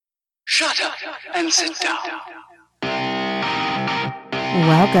Shut up and sit down.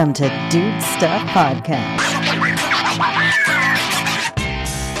 Welcome to Dude Stuff Podcast.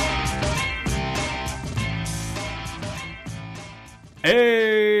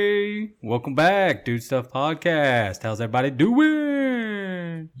 Hey, welcome back, Dude Stuff Podcast. How's everybody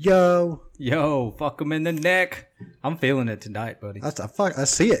doing? Yo, fuck them in the neck. I'm feeling it tonight, buddy. I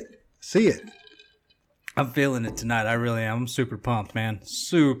see it. I'm feeling it tonight. I really am. I'm super pumped, man.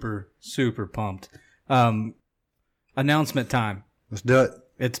 Super pumped. Announcement time. Let's do it.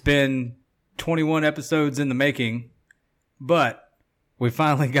 It's been 21 episodes in the making, but we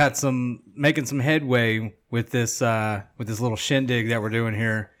finally got making some headway with this little shindig that we're doing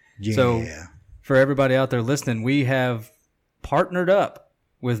here. Yeah. So for everybody out there listening, we have partnered up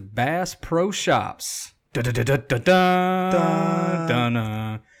with Bass Pro Shops.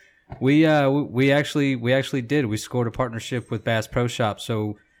 We actually did. We scored a partnership with Bass Pro Shops.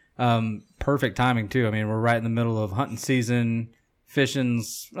 So perfect timing too. I mean, we're right in the middle of hunting season.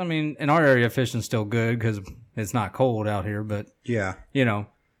 Fishing's, I mean, in our area, fishing's still good because it's not cold out here. But yeah, you know.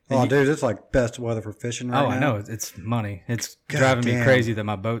 Oh, dude, it's like best weather for fishing right now. Oh, I know. It's money. It's God driving damn. me crazy that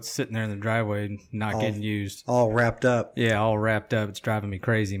my boat's sitting there in the driveway not getting used. All wrapped up. Yeah, all wrapped up. It's driving me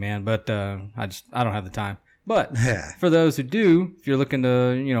crazy, man. But I don't have the time. But Yeah. for those who do, if you're looking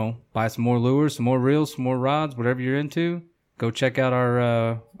to, buy some more lures, some more reels, some more rods, whatever you're into, go check out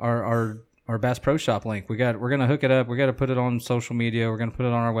our Bass Pro Shop link. We're gonna hook it up. We got to put it on social media. We're gonna put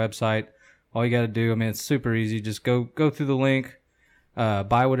it on our website. All you got to do, I mean, it's super easy. Just go through the link,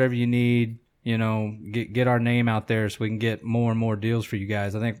 buy whatever you need. Get our name out there so we can get more and more deals for you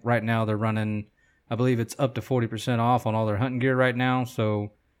guys. I think right now they're running, I believe it's up to 40% off on all their hunting gear right now.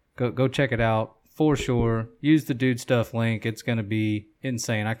 So go check it out. For sure. Use the Dude Stuff link. It's going to be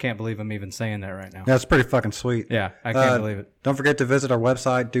insane. I can't believe I'm even saying that right now. That's pretty fucking sweet. Yeah, I can't believe it. Don't forget to visit our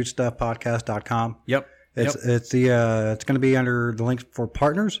website, dudestuffpodcast.com. Yep. It's going to be under the link for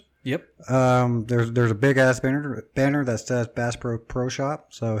partners. Yep. There's a big ass banner that says Bass Pro Shop.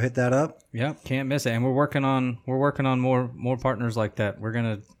 So hit that up. Yep. Can't miss it. And we're working on more partners like that. We're going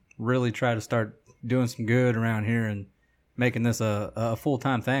to really try to start doing some good around here and making this a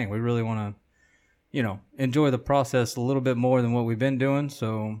full-time thing. We really want to enjoy the process a little bit more than what we've been doing.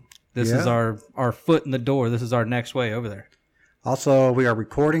 So this is our foot in the door. This is our next way over there. Also, we are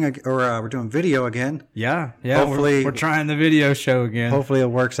recording we're doing video again. Yeah. Hopefully, we're trying the video show again. Hopefully,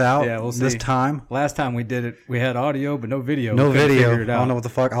 it works out. Yeah, we'll see. This time. Last time we did it, we had audio but no video. No We couldn't video. figure it I out. don't know what the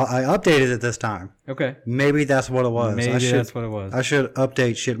fuck. I updated it this time. Okay. Maybe that's what it was. That's what it was. I should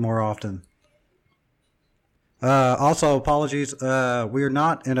update shit more often. Also, apologies. We are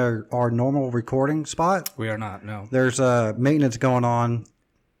not in our normal recording spot. We are not. No. There's maintenance going on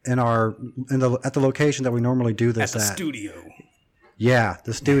at the location that we normally do this At the at. studio. Yeah,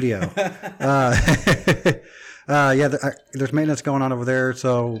 the studio. There's maintenance going on over there,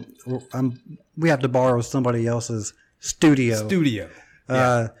 so we have to borrow somebody else's studio.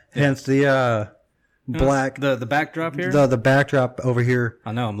 Hence the black The backdrop here. the backdrop over here.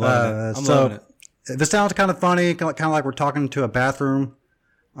 I know. I'm loving it. I'm loving it. If it sounds kind of funny, kind of like we're talking to a bathroom,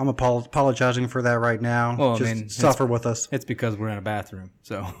 I'm apologizing for that right now. Well, Just suffer with us. It's because we're in a bathroom.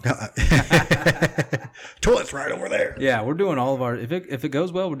 So Toilet's right over there. yeah, we're doing all of our. If it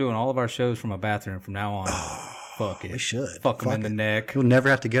goes well, we're doing all of our shows from a bathroom from now on. Fuck it. We should. Fuck them in the neck. You'll never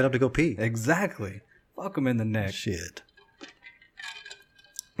have to get up to go pee. Exactly. Fuck them in the neck. Shit.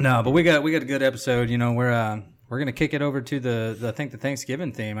 No, but we got a good episode. We're gonna kick it over to the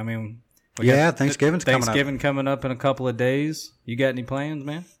Thanksgiving theme. I mean. Thanksgiving's Thanksgiving coming up in a couple of days. You got any plans,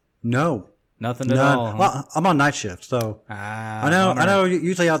 man? No. Nothing at all. Huh? Well, I'm on night shift, so I know.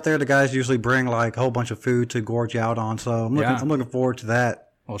 Usually out there, the guys usually bring like a whole bunch of food to gorge out on. So I'm looking forward to that.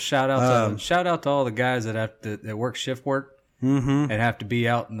 Well, shout out to all the guys that work shift work and have to be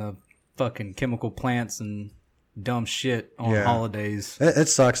out in the fucking chemical plants and dumb shit on holidays. It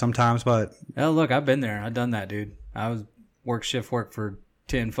sucks sometimes, but Oh, look, I've been there. I've done that, dude. I was shift work for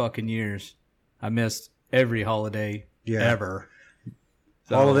 10 fucking years. I missed every holiday ever.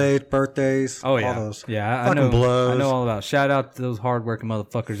 So, holidays, birthdays, oh yeah, all those. Yeah, I fucking know. blows. I know all about. Shout out to those hardworking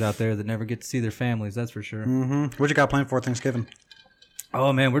motherfuckers out there that never get to see their families. That's for sure. Mm-hmm. What you got planned for Thanksgiving?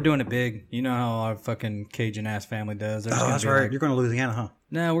 Oh man, we're doing it big. You know how our fucking Cajun ass family does. That's right. You're going to Louisiana, huh?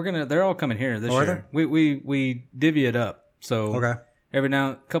 No, they're all coming here this year. We divvy it up. So every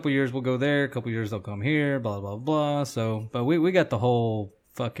couple years we'll go there. A couple years they'll come here. Blah blah blah. So, but we got the whole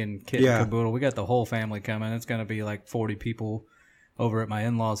fucking kit and caboodle. We got the whole family coming. It's gonna be like 40 people over at my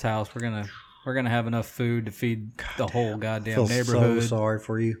in-laws' house. We're gonna have enough food to feed the whole goddamn neighborhood. So sorry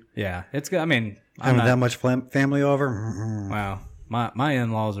for you. Yeah, it's good. I mean, Having that much family over. Wow, my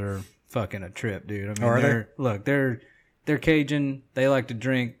in-laws are fucking a trip, dude. I mean, Are they? They're Cajun. They like to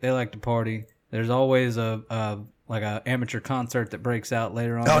drink. They like to party. There's always a amateur concert that breaks out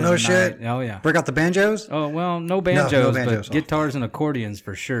later on. Oh, in no the shit. night. Oh yeah. Break out the banjos? Oh well, no banjos, banjos. but guitars and accordions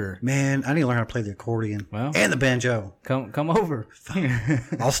for sure. Man, I need to learn how to play the accordion. Well, and the banjo. Come over.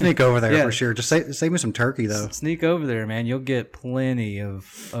 I'll sneak over there Yeah. for sure. Just save me some turkey, though. Sneak over there, man. You'll get plenty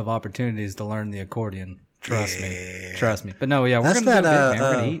of opportunities to learn the accordion. Trust me. But no, yeah, we're That's gonna do that, good, man.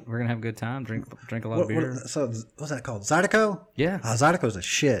 We're gonna eat. We're gonna have a good time. Drink a lot of beer. So what's that called? Zydeco? Yeah. Zydeco's a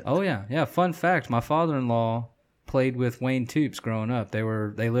shit. Oh yeah. Fun fact: my father-in-law played with Wayne Toops growing up. They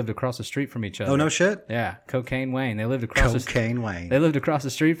lived across the street from each other. Oh, no shit? Yeah, Cocaine Wayne. They lived across Wayne. They lived across the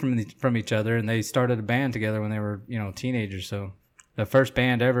street from each other, and they started a band together when they were teenagers. So the first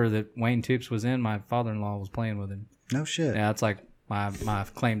band ever that Wayne Toops was in, my father-in-law was playing with him. No shit. Yeah, it's like my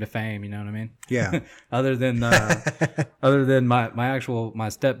claim to fame. You know what I mean? Yeah. other than my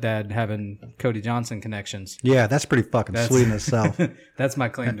stepdad having Cody Johnson connections. Yeah, that's pretty fucking sweet in itself. That's my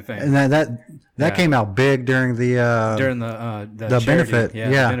claim to fame. And that came out big during the charity, benefit. Yeah,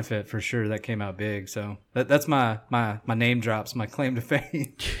 the benefit for sure. That came out big. So that's my name drops, my claim to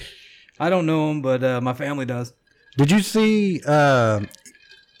fame. I don't know him, but my family does. Did you see Elon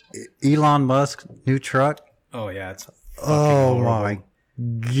Musk's new truck? Oh yeah, it's Oh horrible. my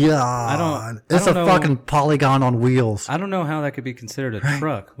god! It's don't a know. fucking Polygon on wheels. I don't know how that could be considered a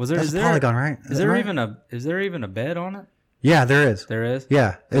truck. That's a Polygon, right? Is there even a bed on it? Yeah, there is. There is.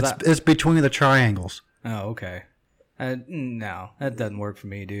 Yeah, it's between the triangles. Oh, okay. No, that doesn't work for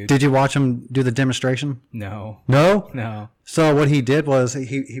me, dude. Did you watch him do the demonstration? No. No. So what he did was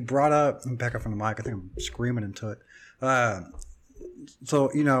he brought up. Let me back up from the mic. I think I'm screaming into it. So,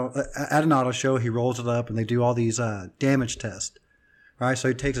 at an auto show, he rolls it up and they do all these damage tests. Right? So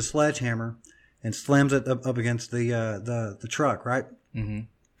he takes a sledgehammer and slams it up against the truck, right?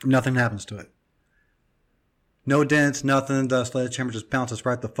 Mm-hmm. Nothing happens to it. No dents, nothing. The sledgehammer just bounces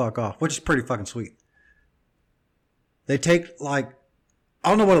right the fuck off, which is pretty fucking sweet. They take, I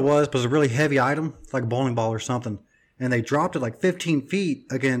don't know what it was, but it was a really heavy item, like a bowling ball or something, and they dropped it 15 feet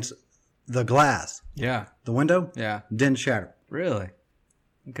against the glass. Yeah. The window? Yeah. Didn't shatter. Really?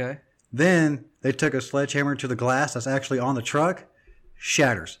 Okay. Then they took a sledgehammer to the glass that's actually on the truck,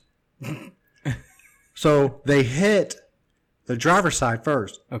 shatters. So they hit the driver's side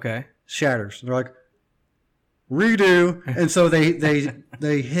first. Okay. Shatters. They're like, redo. And so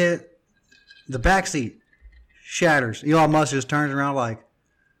they hit the back seat. Shatters. Elon Musk just turns around like,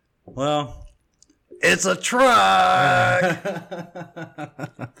 well, it's a truck.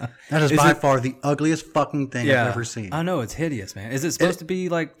 That is by far the ugliest fucking thing I've ever seen. I know, it's hideous, man. Is it supposed to be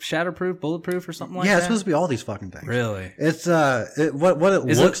shatterproof, bulletproof, or something like that? Yeah, it's supposed to be all these fucking things. Really? It's what it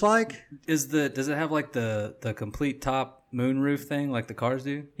looks like. Does it have the complete top moonroof thing like the cars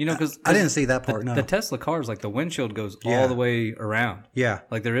do? Because I didn't see that part. No, the Tesla cars, the windshield goes all the way around. Yeah,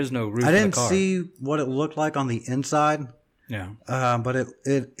 there is no roof. I didn't in the car. see what it looked like on the inside. Yeah, but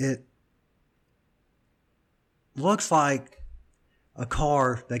it looks like a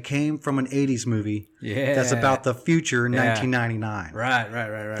car that came from an 80s movie. Yeah. That's about the future in 1999.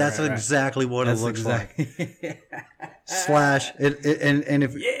 Right. That's exactly what it looks like. Slash it and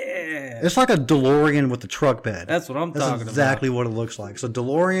if it's like a DeLorean with the truck bed. That's what I'm talking about. That's exactly what it looks like. So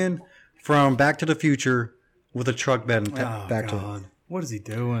DeLorean from Back to the Future with a truck bed and back to it. What is he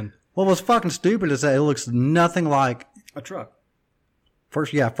doing? Well, what's fucking stupid is that it looks nothing like A truck.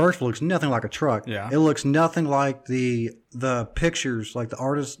 First it looks nothing like a truck. Yeah. It looks nothing like the pictures, like the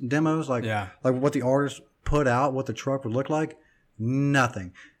artist demos, like what the artist put out, what the truck would look like.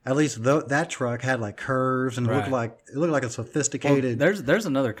 Nothing. At least that truck had curves and it looked like a sophisticated. Well, there's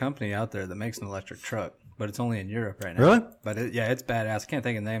another company out there that makes an electric truck, but it's only in Europe right now. Really? But it's badass. I can't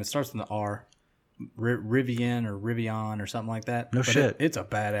think of the name. It starts with the R. Rivian or something like that. No shit. It's a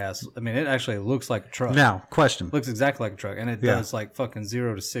badass. I mean, it actually looks like a truck. Now, question. Looks exactly like a truck, and it does fucking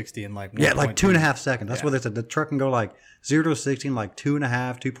 0 to 60 in 2.5 seconds. That's what they said. The truck can go 0 to 60 in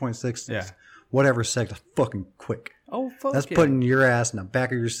 2.5, 2.6, whatever seconds. Fucking quick. Oh fuck! That's putting your ass in the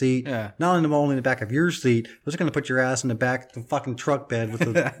back of your seat. Yeah. Not only in the back of your seat, but it's going to put your ass in the back of the fucking truck bed with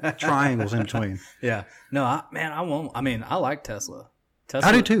the triangles in between. Yeah. No, I won't. I mean, I like Tesla.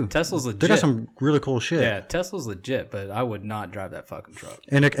 I do too. Tesla's legit. They got some really cool shit. Yeah, Tesla's legit, but I would not drive that fucking truck.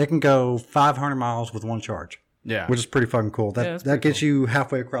 And it can go 500 miles with one charge. Yeah. Which is pretty fucking cool. That gets you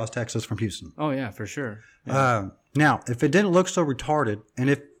halfway across Texas from Houston. Oh yeah, for sure. Yeah. Now, if it didn't look so retarded, and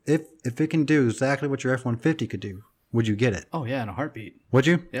if it can do exactly what your F-150 could do, would you get it? Oh yeah, in a heartbeat. Would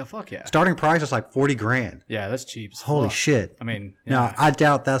you? Yeah, fuck yeah. Starting price is $40,000. Yeah, that's cheap. Holy shit. I mean, now I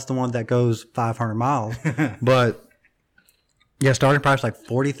doubt that's the one that goes 500 miles, but Yeah, starting price like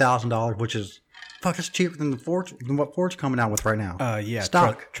 $40,000, which is fuck. It's cheaper than what Ford's coming out with right now. Yeah.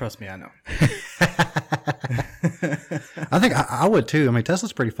 stock. Trust me, I know. I think I would too. I mean,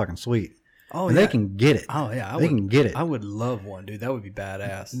 Tesla's pretty fucking sweet. Oh, And yeah. they can get it. Oh yeah, They can get it. I would love one, dude. That would be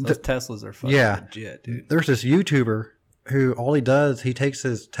badass. Those Teslas are fucking Yeah. legit, dude. There's this YouTuber who all he does, he takes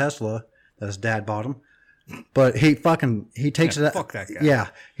his Tesla that his dad bought him, but he takes it. fuck that guy. Yeah,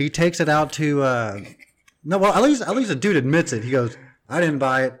 he takes it out to. No, well, at least the dude admits it. He goes, "I didn't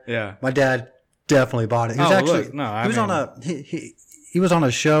buy it. Yeah. My dad definitely bought it." He was look, no, I he was mean- on a he was on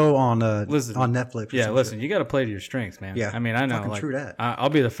a show on Listen. on Netflix. or Yeah, some listen, shit. you got to play to your strengths, man. Yeah. I mean, I know. Fucking Like, true that. I'll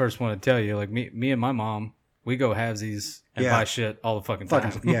be the first one to tell you. Like me and my mom, we go halvesies and Yeah. buy shit all the fucking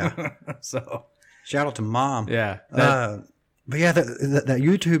time. yeah. So Shout out to mom. yeah, But yeah, that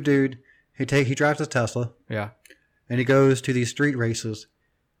YouTube dude, he drives his Tesla. yeah. And he goes to these street races,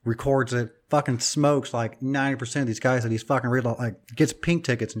 records it, fucking smokes like 90% of these guys that he's fucking like gets pink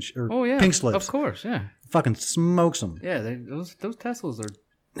tickets and or Oh yeah, pink slips. Of course, yeah, Fucking smokes them. yeah. Those Teslas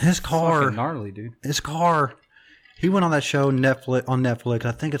are His car, fucking gnarly, dude. He went on that show on Netflix.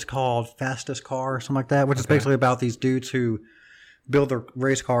 I think it's called Fastest Car or something like that, which is basically about these dudes who build their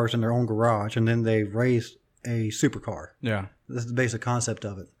race cars in their own garage and then they race a supercar. Yeah. That's the basic concept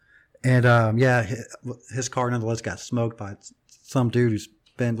of it. And yeah, his car nonetheless got smoked by some dude who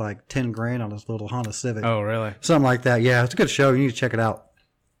spent like $10,000 on his little Honda Civic. Oh really? Something like that. Yeah, it's a good show. You need to check it out.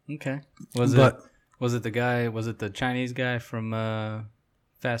 Okay. But- Was it the guy? Was it the Chinese guy from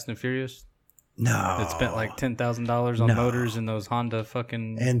Fast and Furious No. that spent like $10,000 on No. motors in those Honda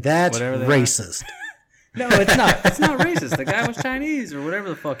fucking? And that's whatever they racist. No, it's not. It's not racist. The guy was Chinese or whatever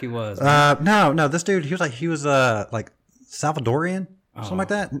the fuck he was. No. This dude, he was like Salvadorian, something like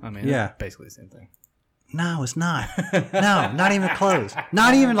that. I mean, yeah. it's basically the same thing. No, it's not. No, not even close.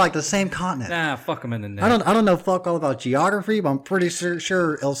 Not even like the same continent. Nah, fuck him in the neck. I don't know fuck all about geography, but I'm pretty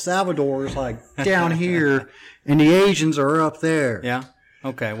sure El Salvador is like down here, and the Asians are up there. Yeah.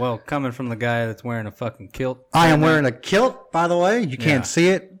 Okay. Well, coming from the guy that's wearing a fucking kilt. I am wearing a kilt, by the way. You can't Yeah. see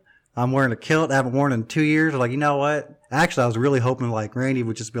it. I'm wearing a kilt. I haven't worn it in 2 years. Like, you know what? Actually, I was really hoping like Randy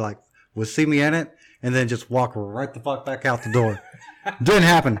would just be like, would see me in it, and then just walk right the fuck back out the door. Didn't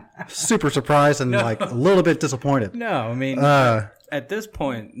happen. Super surprised and like a little bit disappointed. No, I mean, at this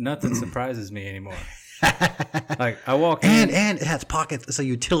point, nothing surprises me anymore. Like I walk in. And it has pockets. It's a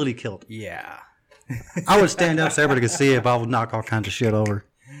utility kilt. Yeah. I would stand up so everybody could see it, but I would knock all kinds of shit over.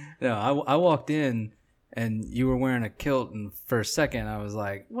 No, I walked in and you were wearing a kilt, and for a second I was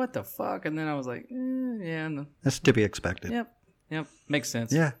like, "What the fuck?" And then I was like, "Yeah, no. That's to be expected. Yep, makes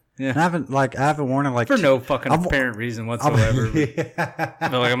sense." Yeah. Yeah. And I haven't worn it like For no fucking I've- apparent reason whatsoever. yeah. I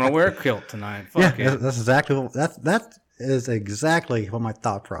feel like I'm gonna wear a kilt tonight. Fuck Yeah, it. that's exactly that is exactly what my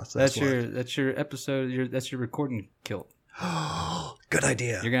thought process That's your episode. That's your recording kilt. was. Good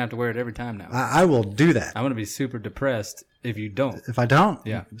idea. You're gonna have to wear it every time now. I will do that. I'm gonna be super depressed if you don't. If I don't,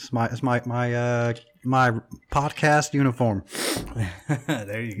 Yeah. it's my my podcast uniform.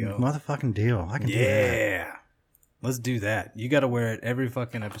 There you go. Motherfucking deal. I can do that. Yeah. Let's do that. You got to wear it every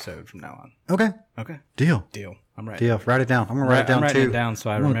fucking episode from now on. Okay. Okay. Deal. Deal. I'm right. Deal. Write it down. I'm gonna write it down I'm writing too. it down so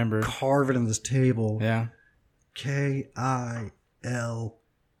I I'm gonna remember. Carve it in this table. Yeah. KILT.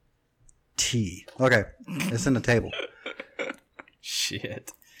 Okay, it's in the table.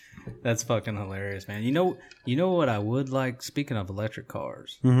 Shit. That's fucking hilarious, man. You know what I would like? Speaking of electric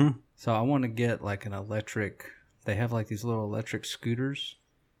cars. Mm-hmm. So I want to get like an electric. They have like these little electric scooters.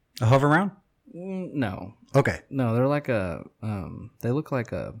 A hover round. No, Okay. no, they're like a. They look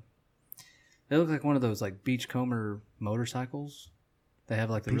like one of those like beachcomber motorcycles. They have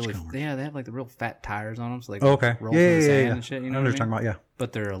like the Beachcomber. they have like the real fat tires on them, so they Oh, okay. roll Yeah, through the yeah, sand yeah. and shit. You I know what what you're I talking mean? about. Yeah.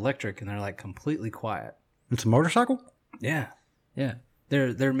 But they're electric and they're like completely quiet. It's a motorcycle. Yeah, yeah.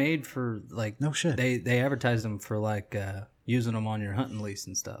 They're made for like No shit. They advertise them for like using them on your hunting lease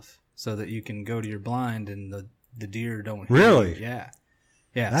and stuff, so that you can go to your blind and the deer don't. hit Really? you. Yeah.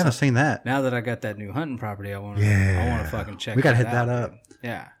 Yeah. I haven't seen that. Now that I got that new hunting property, I want to Yeah. fucking check. We gotta hit out, that up. dude.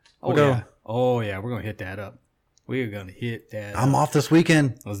 Yeah. We'll Oh go. yeah. Oh yeah. We're gonna hit that up. We are gonna hit that. I'm up. off this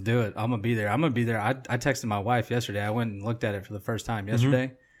weekend. Let's do it. I'm gonna be there. I texted my wife yesterday. I went and looked at it for the first time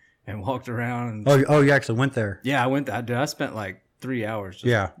yesterday, and walked around. And, Oh, you actually went there. yeah, I went. I spent like 3 hours just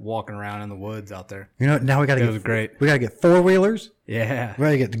Yeah. walking around in the woods out there. You know, now we gotta It get. was great. We gotta get 4-wheelers. Yeah. We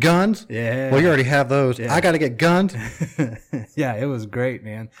gotta get the guns. Yeah. Well, you already have those. Yeah. I gotta get guns. Yeah, it was great,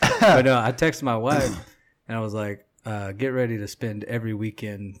 man. But I texted my wife and I was like, get ready to spend every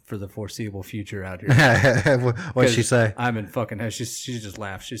weekend for the foreseeable future out here. What'd she say? I'm in fucking hell. She just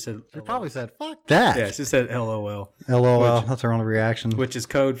laughed. She said, She probably said, "Fuck that." yeah, she said LOL, LOL. That's her only reaction. which is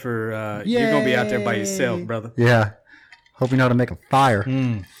code for you're going to be out there by yourself, brother. Yeah. Hope you know how to make a fire.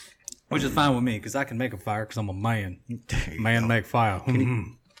 Which is fine with me because I can make a fire because I'm a man. Man make fire.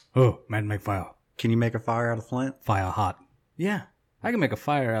 Oh, man make fire. Can you make a fire out of flint? Fire hot. Yeah. I can make a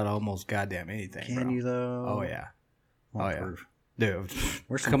fire out of almost goddamn anything. Can you though? Oh, yeah. Oh Yeah. Dude,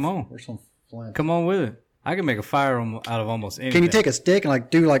 Come on. on. Where's some flint? Come on with it. I can make a fire out of almost anything. Can you take a stick and like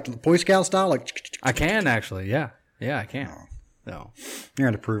do like the Boy Scout style? Like I can actually, yeah. Yeah, I can. No. you're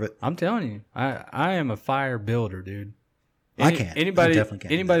going to prove it. I'm telling you. I am a fire builder, dude. I can't. Anybody, I definitely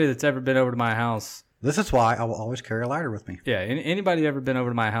can't. anybody that's ever been over to my house, This is why I will always carry a lighter with me. yeah, anybody ever been over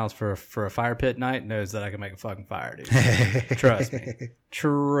to my house for a fire pit night knows that I can make a fucking fire, dude. Trust me.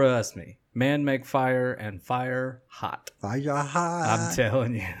 Trust me. Man make fire and fire hot. Fire hot. I'm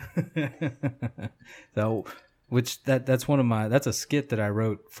telling you. So, that's one of my, that's a skit that I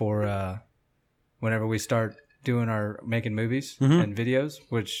wrote for whenever we start doing our making movies and videos,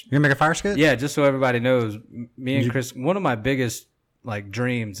 which, You gonna make a fire skit? yeah, just so everybody knows, me and Chris, one of my biggest like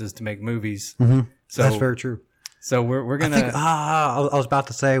dreams is to make movies. So That's very true. So we're I gonna. think I was about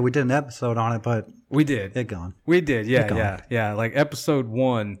to say we did an episode on it, but We did. it gone. We did. Yeah, gone. yeah. Like episode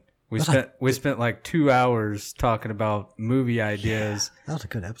 1, we spent like 2 hours talking about movie ideas. That was a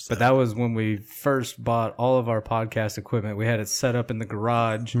good episode. But that was when we first bought all of our podcast equipment. We had it set up in the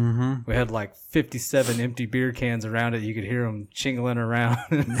garage. We had like 57 empty beer cans around it. You could hear them jingling around.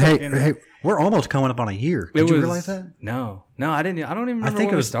 hey, we're almost coming up on a year. Did you realize that? No, I didn't. I don't even remember I think when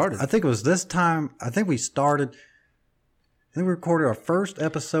it we was. started. I think it was this time. I think we started. I think we recorded our first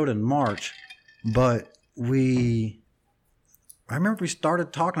episode in March, but I remember we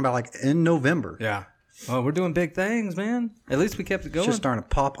started talking about like in November. Yeah. Well, we're doing big things, man. At least we kept it It's going. just starting to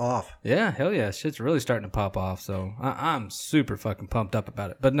pop off. Yeah, hell yeah. Shit's really starting to pop off. So I'm super fucking pumped up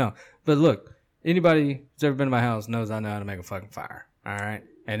about it. But look, anybody who's ever been to my house knows I know how to make a fucking fire. All right.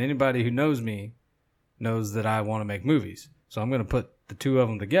 And anybody who knows me knows that I want to make movies. So I'm going to put the two of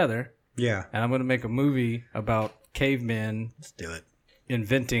them together Yeah, and I'm going to make a movie about cavemen let's do it.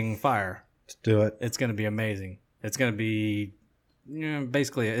 inventing fire. Let's do it. It's going to be amazing. It's going to be,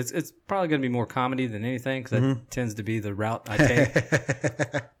 basically, it's probably going to be more comedy than anything because that tends to be the route I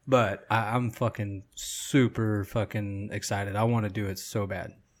take. But I'm fucking super fucking excited. I want to do it so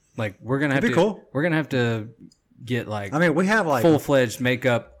bad. Like we're gonna have It'd to. be cool. We're gonna have to get like I mean, we have like full-fledged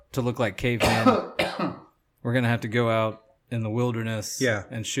makeup to look like cavemen. We're gonna have to go out in the wilderness, Yeah.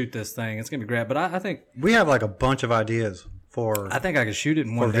 and shoot this thing. It's gonna be great. But I think we have like a bunch of ideas for. I could shoot it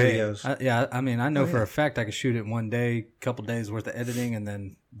in one day. videos. I mean, I know for a fact I could shoot it in one day, couple days worth of editing, and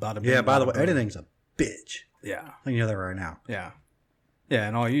then bada bing, Yeah. By the way, bada boom. editing's a bitch. Yeah, You know that right now. yeah, yeah.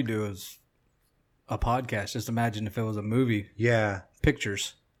 And all you do is a podcast. Just imagine if it was a movie, Yeah.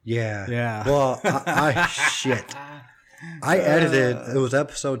 pictures. Yeah. Yeah. Well, shit. I edited. It was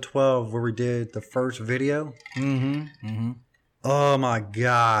episode 12 where we did the first video. Oh my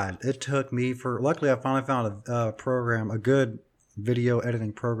god! It took me luckily I finally found a program, a good video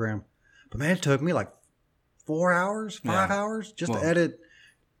editing program. But man, it took me like 4 hours, 5 hours just to edit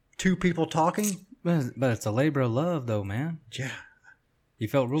two people talking. But it's a labor of love, though, man. Yeah. You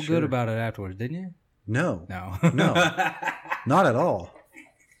felt real good about it afterwards, didn't you? No. No. No. Not at all.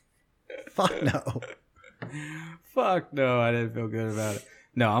 Fuck no. Fuck no, I didn't feel good about it.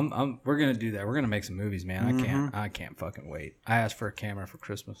 No, we're gonna do that. We're gonna make some movies, man. I can't fucking wait. I asked for a camera for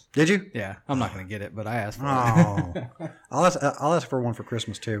Christmas. Did you? Yeah, I'm not gonna get it, but I asked for it. Oh, I'll ask for one for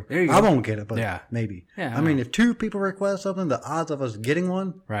Christmas too. There you go. I won't get it, but Yeah. maybe. Yeah, I mean, if two people request something, the odds of us getting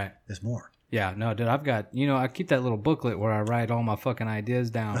one Right. is more. Yeah, no, dude, I've got, I keep that little booklet where I write all my fucking ideas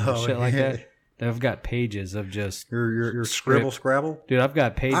down and shit like yeah. that. I've got pages of just, Your scribble scrabble. dude, I've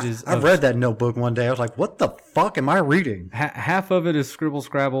got pages. I read that notebook one day. I was like, "What the fuck am I reading?" Half of it is scribble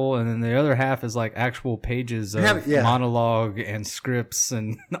scrabble, and then the other half is like actual pages of Yeah. monologue and scripts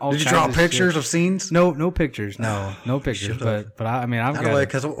and all. Did you kinds draw of pictures shit. of scenes? No pictures. No pictures. Should've. But I mean, I've How do got.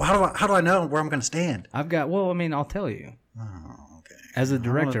 because how do I know where I'm going to stand? I've got. Well, I mean, I'll tell you. Oh, okay. As a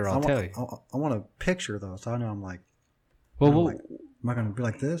director, I'll tell you. I want a picture though, so I know I'm like. Well, Am I going to be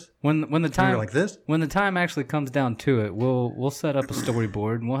like this? when the time like this? when the time actually comes down to it, we'll set up a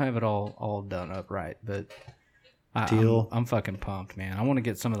storyboard and we'll have it all done up right. But Deal. I'm fucking pumped, man. I want to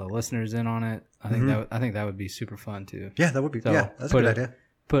get some of the listeners in on it. I think that would be super fun too. Yeah, that would be. So, Yeah, that's a good idea.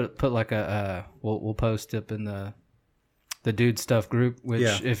 Put like a we'll post up in the Dude Stuff group. Which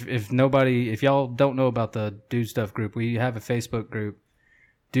Yeah. if y'all don't know about the Dude Stuff group, we have a Facebook group,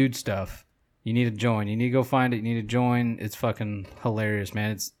 Dude Stuff. You need to join. You need to go find it. You need to join. It's fucking hilarious, man.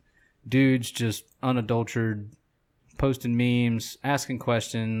 It's dudes just unadulterated, posting memes, asking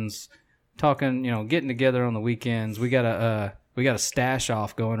questions, talking. Getting together on the weekends. We got a stash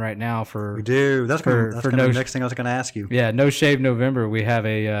off going right now for We do. That's gonna for be no the next thing I was gonna ask you. yeah, No Shave November. We have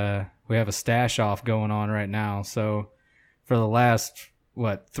a stash off going on right now. So for the last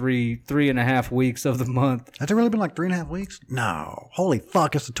three and a half weeks of the month. Has it really been like 3.5 weeks? No. Holy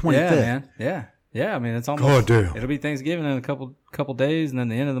fuck! It's the 25th. Yeah, man. Yeah. I mean, it's almost. God damn. It'll be Thanksgiving in a couple days, and then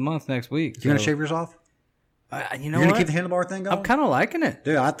the end of the month next week. You gonna shave yours off? You know You're gonna what? keep the handlebar thing going? I'm kind of liking it.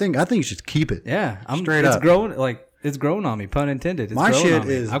 Dude, I think you should keep it. Yeah, Straight it's up. growing it's growing on me, pun intended. It's My growing shit on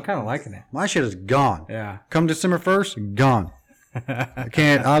me. is- I'm kind of liking it. My shit is gone. Yeah. Come December 1st, gone. I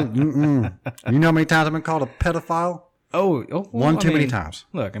can't. You know how many times I've been called a pedophile? Oh, well, One too many mean, times.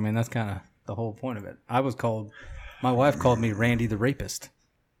 Look, I mean, that's kind of the whole point of it. My wife called me Randy the Rapist.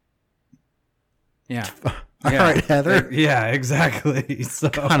 Yeah. All right, Heather. Yeah, exactly. So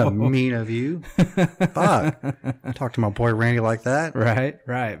Kind of mean of you. Fuck. Talk to my boy Randy like that.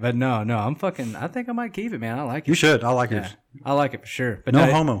 Right. But no, I think I might keep it, man. I like it. You should. I like Yeah, yours. I like it for sure. But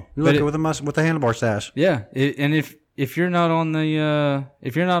No homo. You but look good with the handlebar stash. Yeah, and if you're not on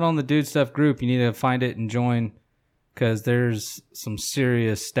the Dude Stuff group, you need to find it and join, because there's some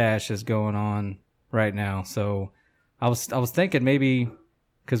serious stashes going on right now. So I was thinking maybe,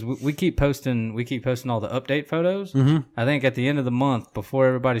 because we keep posting all the update photos. Mm-hmm. I think at the end of the month, before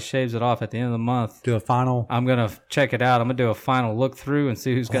everybody shaves it off, at the end of the month, Do a final. I'm gonna check it out. I'm gonna do a final look through and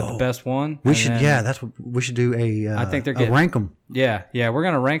see who's got the best one. We And should. then- Yeah, that's what we should do. I think they're a getting- rank them. yeah, we're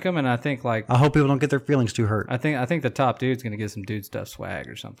gonna rank them, and I think I hope people don't get their feelings too hurt. I think the top dude's gonna get some Dude Stuff swag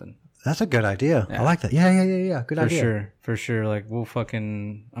or something. That's a good idea. I like that. Yeah. Good idea. For sure. Like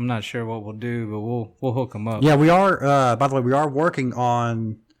I'm not sure what we'll do, but we'll hook them up. Yeah, we are. By the way, we are working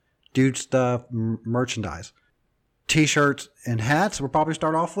on Dude Stuff merchandise, T-shirts and hats. We'll probably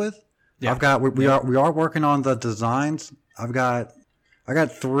start off with. Yeah. We are working on the designs. I got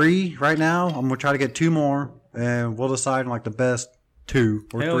 3 right now. I'm gonna try to get 2 more, and we'll decide on like the best 2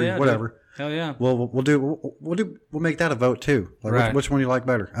 or Hell 3, yeah, whatever. dude. Hell yeah. We'll make that a vote too. Like Right. which one you like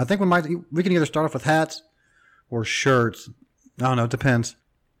better? I think we can either start off with hats or shirts. I don't know. It depends.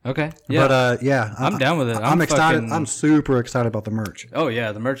 Okay. Yeah. But yeah, I'm down with it. I'm excited. fucking- I'm super excited about the merch. Oh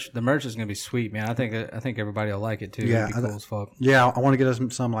yeah, the merch is gonna be sweet, man. I think everybody will like it too. Yeah, It'll be cool as fuck. Yeah, I want to get us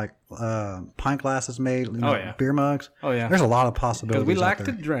some like pint glasses made. Oh, yeah. Beer mugs. Oh, yeah. There's a lot of Because possibilities. we like out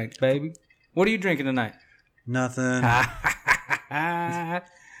to there. drink, baby. What are you drinking tonight? Nothing.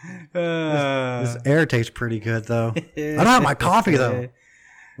 Uh, This air tastes pretty good though. I don't have my coffee though.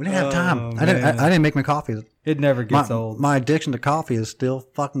 We didn't have time. Oh, I man. didn't make my coffee. it never gets old. My addiction to coffee is still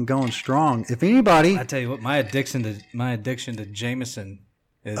fucking going strong. If anybody, I tell you what, my addiction to Jameson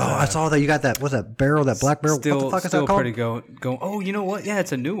is. I saw that you got that. What's that barrel? That black barrel? Still, what the fuck is still that called? pretty going. Oh, you know what? Yeah,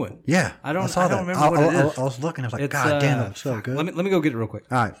 it's a new one. Yeah, I don't saw that. remember what it is. I was looking. I was like, It's, God damn, that's so good. Let me go get it real quick.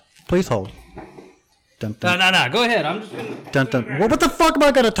 All right, please hold. Dun, dun, No. Go ahead. I'm just gonna. dun, dun. What the fuck am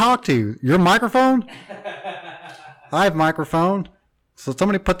I going to talk to? Your microphone? I have microphone. So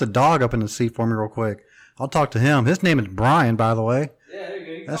somebody put the dog up in the seat for me real quick. I'll talk to him. His name is Brian, by the way. Yeah, there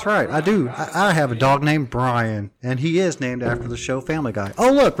you go. That's right. I do. I have a dog named Brian, and he is named after the show Family Guy.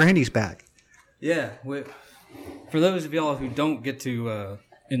 Oh, look, Randy's back. Yeah. For those of y'all who don't get to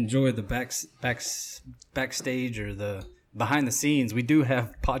enjoy the backstage or the behind the scenes, we do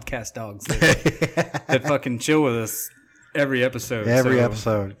have podcast dogs that fucking chill with us every episode. Every So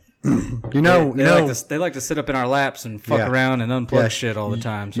episode. They like to sit up in our laps and fuck Yeah. around and unplug Yeah. shit all the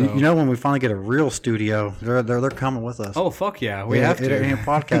time. So You know, when we finally get a real studio, they're coming with us. oh fuck yeah, we Yeah, have It to. ain't a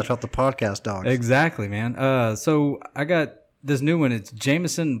podcast without the podcast dogs. Exactly, man. So I got this new one. It's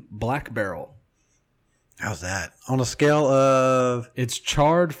Jameson Black Barrel. How's that? On a scale of... It's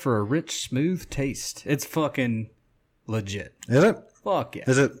charred for a rich, smooth taste. It's fucking legit. Is it? Fuck yeah.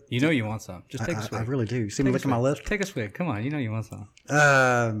 Is it? You know you want some. Just take a I swig. really do. You see me Take a licking my swig. lips? Take a swig. Come on. You know you want some.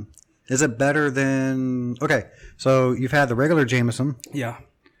 Is it better than... Okay, so you've had the regular Jameson. Yeah.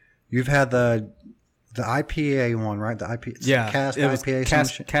 You've had the IPA one, right? The IPA, Yeah. Cask it was IPA.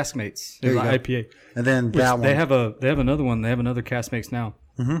 Caskmates. There It you was go. IPA. And then Which that one. They have another one. They have another Caskmates now.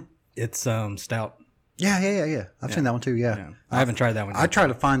 Mm-hmm. It's stout. Yeah. I've seen that one too, yeah. I haven't tried that one yet. I tried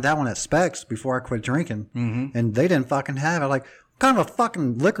to find that one at Specs before I quit drinking, and they didn't fucking have it. Like, what kind of a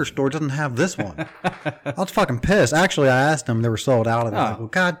fucking liquor store doesn't have this one? I was fucking pissed. Actually, I asked them. They were sold out of it. I was like, well,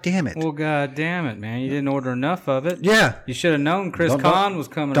 God damn it. Well, god damn it, man! You didn't order enough of it. Yeah. You should have known Chris Don't- Kahn was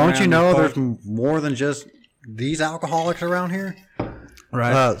coming. Don't around you know this there's part. more than just these alcoholics around here?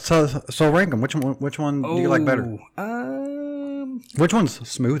 Right? So rank them. Which one do you like better? Which one's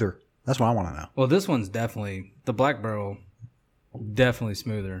smoother? That's what I want to know. Well, this one's definitely the Black Barrel. Definitely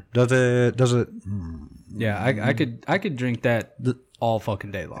smoother. Does it? Yeah, I could drink that all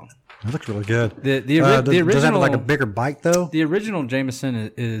fucking day long. It looks really good. The Does it original have like a bigger bite though? The original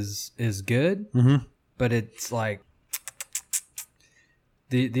Jameson is good, but it's like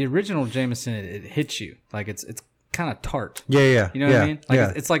the original Jameson. It hits you like it's kind of tart. Yeah. You know what I mean?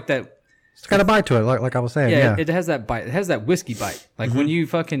 Like it's like that. It's got a bite to it, like I was saying. Yeah. It has that bite. It has that whiskey bite. Like when you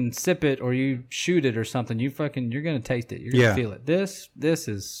fucking sip it or you shoot it or something, you're gonna taste it. You're gonna feel it. This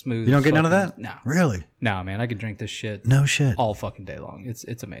is smooth. You don't as get none of fucking- that? No, Really? no, man. I could drink this shit No shit. all fucking day long.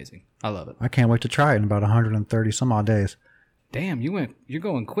 It's amazing. I love it. I can't wait to try it in about 130 some odd days. Damn, you're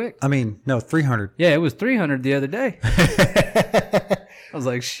going quick. I mean, no, 300. Yeah, it was 300 the other day. I was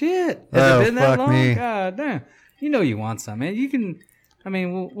like, shit. Has it been that fuck long? me. God damn. You know you want some, man. You can. I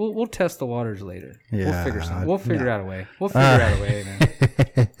mean, we'll test the waters later. We'll Yeah, figure something. We'll figure out a way. We'll figure out a way,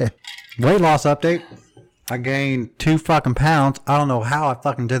 man. Weight loss update. I gained 2 fucking pounds. I don't know how I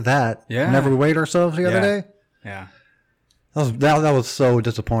fucking did that. Yeah. Whenever we weighed ourselves the other Yeah. day. Yeah. That was so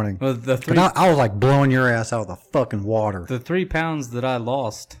disappointing. Well, the But I was like blowing your ass out of the fucking water. 3 pounds that I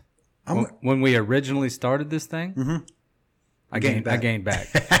lost when we originally started this thing, I gained back.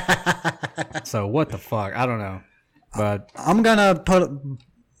 So what the fuck? I don't know, but I'm gonna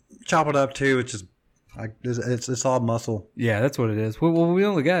chop it up too. It's just like it's all muscle. yeah, that's what it is. Well,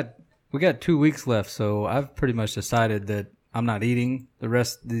 we got 2 weeks left, so I've pretty much decided that I'm not eating the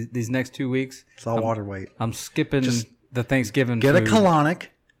rest these next 2 weeks. It's all water weight. I'm skipping the Thanksgiving. Get food. a colonic.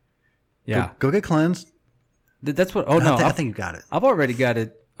 Yeah, Go get cleansed. that's what. Oh no, I think you got it. I've already got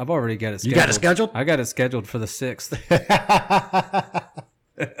it. I've already got it scheduled. You got it scheduled? I got it scheduled for the 6th.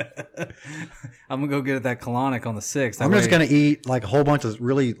 I'm going to go get that colonic on the 6th. That I'm just way- gonna eat like a whole bunch of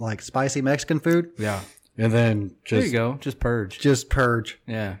really like spicy Mexican food, Yeah. and then There you just go. Just purge. purge.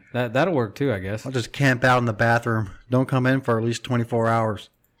 Yeah. That'll work too, I guess. I'll just camp out in the bathroom. Don't come in for at least 24 hours.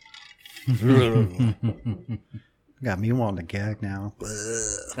 Got me wanting to gag now.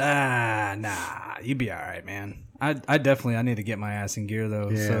 Nah. You be all right, man. I definitely need to get my ass in gear though,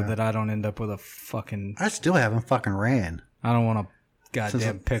 so Yeah. that I don't end up with a fucking. I still haven't fucking ran. I don't want a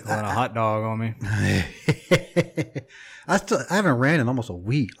goddamn pickle and a hot dog on me. I haven't ran in almost a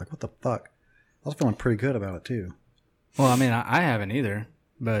week. Like, what the fuck? I was feeling pretty good about it too. Well, I mean, I haven't either,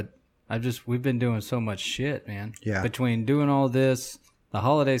 but we've been doing so much shit, man. Yeah. Between doing all this, the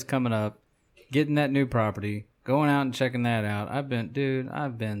holidays coming up, getting that new property, going out and checking that out. I've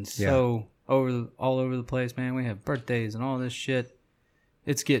been so all over the place, man. We have birthdays and all this shit.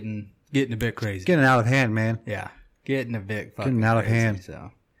 It's getting a bit crazy. It's getting out of hand, man. Yeah. Getting a bit fucking Getting out of crazy, hand.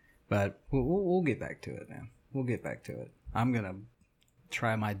 So, but we'll get back to it, man. We'll get back to it. I'm going to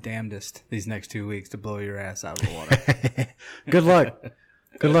try my damnedest these next 2 weeks to blow your ass out of the water. Good luck.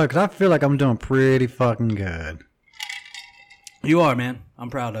 Good luck. 'Cause I feel like I'm doing pretty fucking good. You are, man. I'm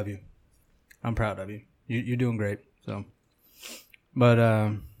proud of you. You're doing great. So, but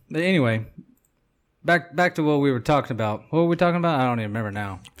anyway, back to what we were talking about. What were we talking about? I don't even remember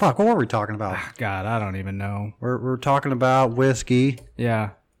now. Fuck, what were we talking about? God, I don't even know. We're talking about whiskey.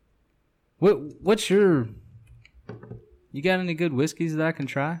 Yeah. What's your? You got any good whiskeys that I can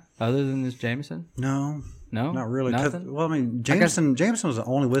try other than this Jameson? No, No, not really. 'Cause- Nothing. Well, I mean, Jameson was the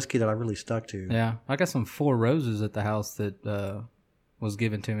only whiskey that I really stuck to. Yeah, I got some Four Roses at the house that was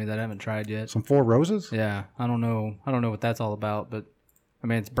given to me that I haven't tried yet. Some Four Roses? Yeah, I don't know what that's all about, but I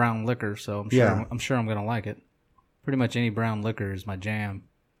mean it's brown liquor, so Yeah. I'm sure I'm gonna like it. Pretty much any brown liquor is my jam.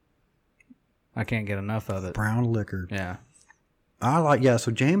 I can't get enough of it. Brown liquor. Yeah,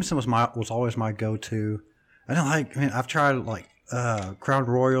 So Jameson was always my go-to. I've tried like Crown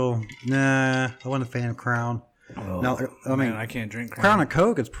Royal. Nah, I wasn't a fan of Crown. No, I mean, I can't drink Crown and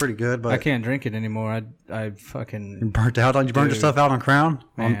Coke is pretty good, but I can't drink it anymore. I you fucking burnt out on you burned Dude. yourself out on Crown.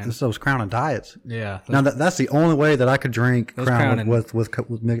 Man. It's those Crown and Diets. yeah. Now that's the only way that I could drink Those Crown, Crown and- with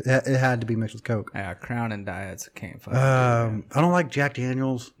it had to be mixed with Coke. Yeah, Crown and Diets can't fucking. do it. I don't like Jack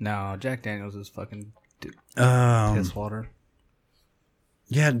Daniels. No, Jack Daniels is fucking piss water.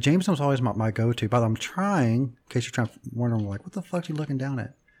 Yeah, Jameson was always my go-to. But I'm trying, in case you're wondering, like, what the fuck are you looking down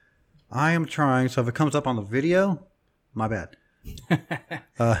at? I am trying. So if it comes up on the video, my bad.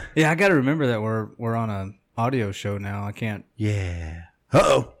 Yeah, I got to remember that we're on an audio show now. I can't. Yeah.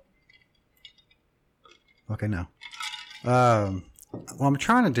 Uh-oh. Okay, now. What I'm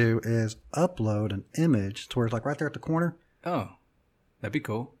trying to do is upload an image to where it's like right there at the corner. Oh, that'd be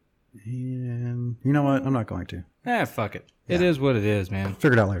cool. And you know what? I'm not going to. Fuck it. It is what it is, man.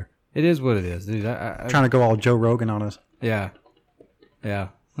 Figure it out later. It is what it is, dude. I Trying to go all Joe Rogan on us. yeah.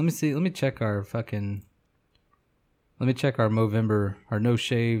 Let me see. Let me check our Movember, our No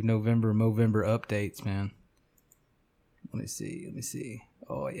Shave November updates, man. Let me see.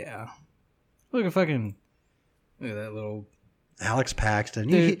 Oh yeah. Look at that little Alex Paxton.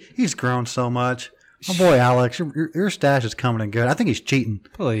 Dude. He's grown so much. My boy Alex, your stash is coming in good. I think he's cheating.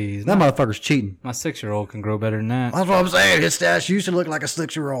 Please. That motherfucker's cheating. My 6-year-old can grow better than that. That's what I'm saying. His stash used to look like a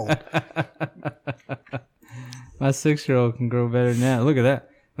 6-year-old. My 6-year-old can grow better than that. Look at that.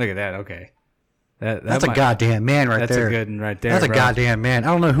 Look at that. Okay. That's a goddamn man right that's there. That's a good one right there. That's a bro. goddamn man. I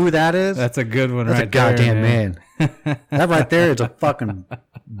don't know who that is. That's a good one That's right a goddamn there, man. That right there is a fucking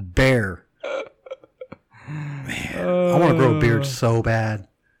bear. Man, I want to grow a beard so bad.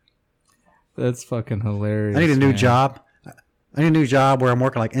 That's fucking hilarious. I need a new man. job. I need a new job where I'm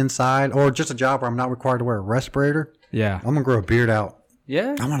working like inside, or just a job where I'm not required to wear a respirator. Yeah. I'm gonna grow a beard out.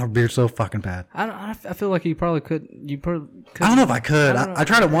 Yeah. I want a beard so fucking bad. I feel like you probably could. You probably could. I don't know if I could. I don't know. I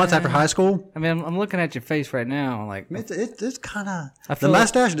tried it once after high school. I mean, I'm looking at your face right now. Like, It's kind I of the feel like-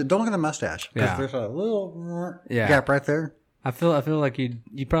 mustache. Don't look at the mustache because Yeah. there's a little Yeah. gap right there. I feel like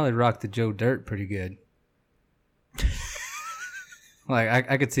you probably rock the Joe Dirt pretty good. Like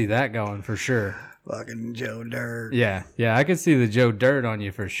I could see that going for sure. Fucking Joe Dirt. Yeah, I could see the Joe Dirt on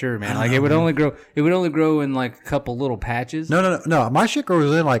you for sure, man. Like it would only grow in like a couple little patches. No. My shit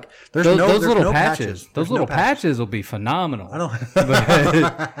grows in like there's those there's little no patches. Those There's no little patches will be phenomenal. I don't.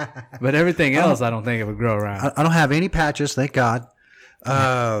 But everything else, I don't think it would grow around. I don't have any patches, thank God.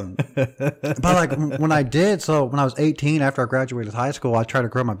 But like when I did, so when I was 18, after I graduated high school, I tried to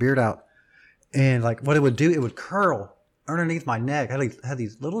grow my beard out, and like what it would do, it would curl underneath my neck. I had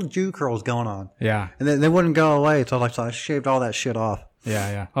these little Jew curls going on, Yeah. and they wouldn't go away. So I shaved all that shit off.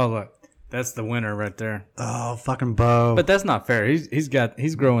 Yeah. Oh look, that's the winner right there. Oh, fucking Bo. But that's not fair. He's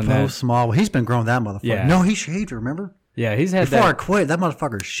growing Bo that. Small. Well, he's been growing that motherfucker. Yeah. No, he shaved it. Remember? Yeah, he's had Before I that. quit, that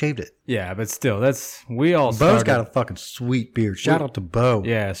motherfucker shaved it. Yeah, but still, we all Bo's started. got a fucking sweet beard. Shout out to Bo.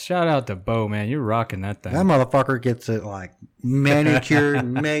 Yeah, shout out to Bo, man. You're rocking that thing. That motherfucker gets it like manicured,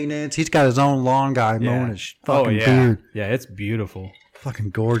 maintenance. He's got his own lawn guy mowing his fucking beard. Yeah, it's beautiful.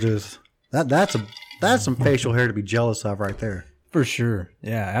 Fucking gorgeous. That's some facial hair to be jealous of right there. For sure.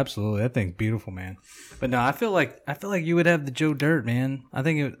 Yeah, absolutely. That thing's beautiful, man. But no, I feel like you would have the Joe Dirt, man.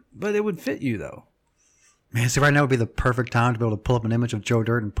 But it would fit you though. Man, see, right now would be the perfect time to be able to pull up an image of Joe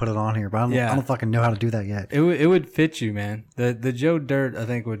Dirt and put it on here, but I don't fucking know how to do that yet. It would fit you, man. The Joe Dirt, I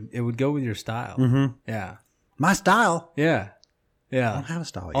think would go with your style. Mm-hmm. Yeah. My style? Yeah. I don't have a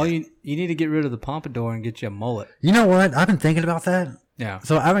style All yet. you need to get rid of the pompadour and get you a mullet. You know what? I've been thinking about that. Yeah.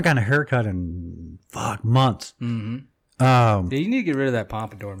 So I haven't gotten a haircut in months. Mm-hmm. Yeah, you need to get rid of that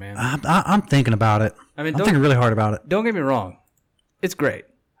pompadour, man. I'm thinking about it. I mean, I'm thinking really hard about it. Don't get me wrong. It's great.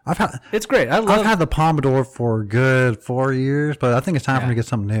 It's great. I've had the pompadour for a good 4 years, but I think it's time for me to get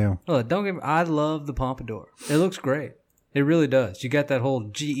something new. Look, don't get me. I love the pompadour. It looks great. It really does. You got that whole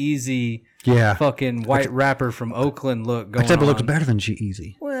G-Eazy fucking white rapper from Oakland look going on. Except it looks better than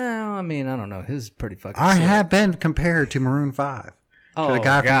G-Eazy. Well, I mean, I don't know. His is pretty fucking I sick. have been compared to Maroon 5. Oh, to the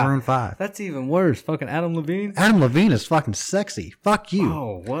guy God. from Maroon 5. That's even worse. Fucking Adam Levine. Adam Levine is fucking sexy. Fuck you.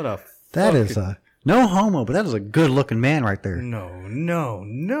 Oh, what a That is no homo, but that is a good looking man right there. No.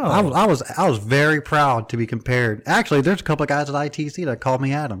 I was very proud to be compared. Actually, there's a couple of guys at ITC that called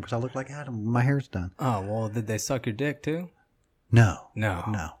me Adam because I look like Adam when my hair's done. Oh, well, did they suck your dick too? No.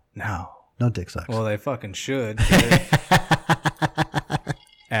 No. No dick sucks. Well, they fucking should.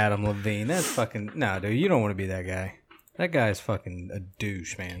 Adam Levine. That's fucking... No, dude, you don't want to be that guy. That guy is fucking a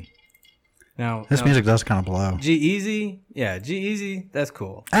douche, man. Now, This music does kind of blow. G-Eazy? Yeah, G-Eazy, that's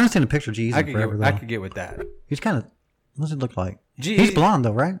cool. I haven't seen a picture of G-Eazy I in forever, though. could get with that. He's kind of... What does it look like? G-Eazy He's blonde,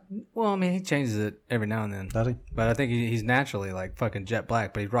 though, right? Well, I mean, he changes it every now and then. Does he? But I think he's naturally like fucking jet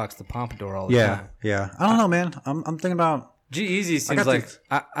black, but he rocks the pompadour all the time. Yeah. I don't know, man. I'm thinking about... G-Eazy seems like...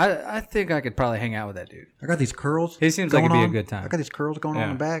 I think I could probably hang out with that dude. I got these curls. He seems like it'd going be a on. good time. I got these curls going on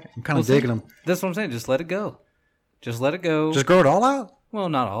Yeah. in the back. I'm kind of digging them. That's what I'm saying. Just let it go. Just let it go. Just grow it all out? Well,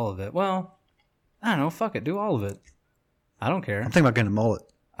 not all of it. Well, I don't know. Fuck it. Do all of it. I don't care. I'm thinking about getting a mullet.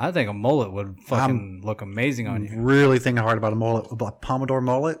 I think a mullet would fucking look amazing on you. Really thinking hard about a mullet, a pompadour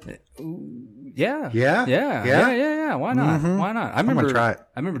mullet. Yeah. Yeah? Yeah. Why not? Mhm. Why not? I'm gonna try it.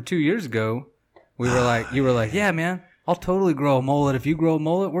 I remember 2 years ago, you were like, yeah, man, I'll totally grow a mullet. If you grow a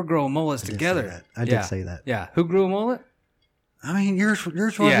mullet, we're growing mullets together. I did say that. Yeah. Who grew a mullet? I mean, yours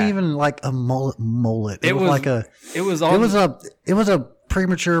wasn't Yeah. even like a mullet. It was like a. It was a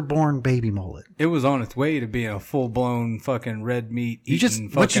premature born baby mullet. It was on its way to being a full blown fucking red meat eating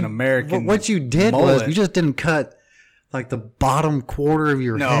fucking American. What you did mullet. was you just didn't cut like the bottom quarter of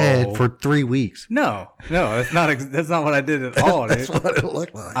your head for 3 weeks. No, that's not what I did at all. That's dude. what it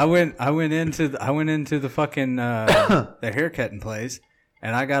looked like. I went into the fucking the haircutting place,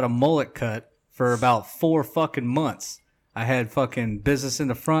 and I got a mullet cut for about 4 fucking months. I had fucking business in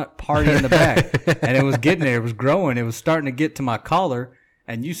the front, party in the back. And it was getting there. It was growing. It was starting to get to my collar.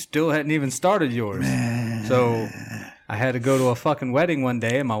 And you still hadn't even started yours. So I had to go to a fucking wedding one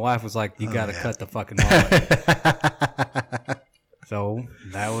day. And my wife was like, you got to cut the fucking mullet. So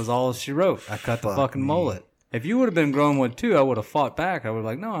that was all she wrote. I cut the fucking mullet. If you would have been growing one too, I would have fought back. I would have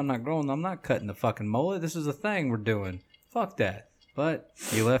like, no, I'm not growing. I'm not cutting the fucking mullet. This is a thing we're doing. Fuck that. But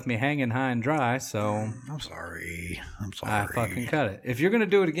you left me hanging high and dry, so I'm sorry. I fucking cut it. If you're gonna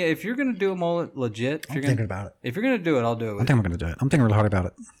do it again, if you're gonna do a mullet legit, I'm thinking about it. If you're gonna do it, I'll do it with I think I'm going to do it. I'm thinking really hard about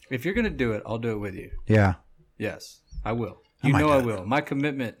it. If you're gonna do it, I'll do it with you. Yeah. Yes, I will. I You might know do I it. will. My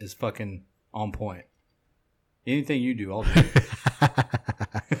commitment is fucking on point. Anything you do, I'll do.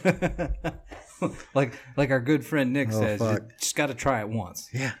 like our good friend Nick says, you fuck. just got to try it once.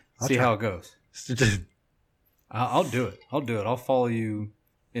 Yeah. See how it goes. I'll do it. I'll follow you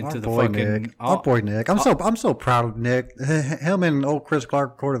into Our the boy fucking. Nick. Our boy Nick. I'm so proud of Nick. Him and old Chris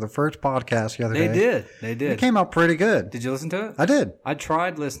Clark recorded the first podcast the other They day. did. It came out pretty good. Did you listen to it? I did. I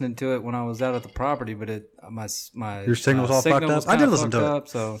tried listening to it when I was out at the property, but my Your signal was all fucked signal up? was I did kinda listen to fucked it. up,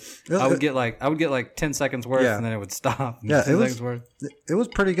 so It was- I would get like 10 seconds worth, Yeah. and then it would stop. Yeah, 10 it was- seconds worth. It was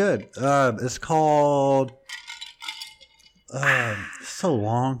pretty good. It's called. So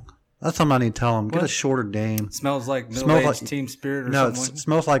long. That's something I need to tell him. Get a What? shorter name. Smells like Smells middle-aged like- Team Spirit or No, something. it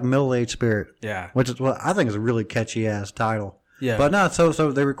smells like middle-aged spirit. Yeah. Which is what I think is a really catchy ass title. Yeah. But no,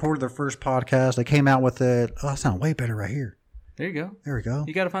 so they recorded their first podcast. They came out with it. Oh, I sound way better right here. There you go. There we go.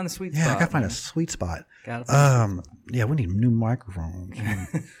 You got to find the sweet Yeah, spot. I gotta find man. a sweet spot. Gotta find Yeah, we need new microphones.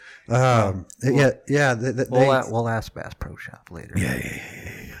 Yeah. We'll ask Bass Pro Shop later.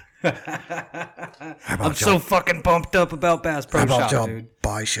 I'm so fucking pumped up about Bass Pro Shop, dude.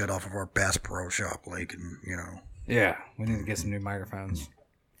 buy shit off of our Bass Pro Shop link and Yeah, we need to get some new microphones.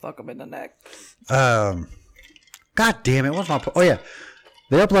 Fuck them in the neck. God damn it! What's my? Oh yeah,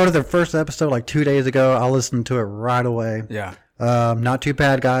 they uploaded their first episode like 2 days ago. I listened to it right away. Yeah. Not too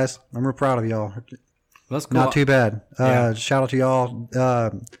bad, guys. I'm real proud of y'all. That's cool. Not too bad. Yeah. Shout out to y'all.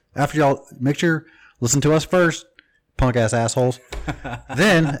 After y'all, make sure listen to us first, punk ass assholes.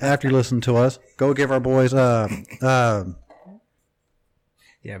 Then after you listen to us, go give our boys. Yeah,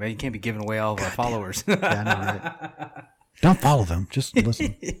 man, you can't be giving away all of our followers. Yeah, I know, right? Don't follow them. Just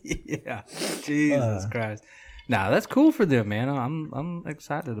listen. Yeah. Jesus Christ. Nah, that's cool for them, man. I'm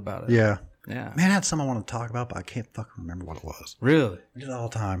excited about it. Yeah. Yeah. Man, I had something I want to talk about, but I can't fucking remember what it was. Really? Just all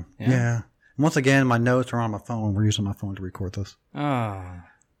the time. Yeah. Yeah. Once again, my notes are on my phone. We're using my phone to record this. Oh.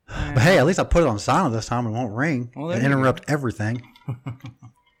 But hey, at least I put it on silent this time. It won't ring Well, there and you go. interrupt everything.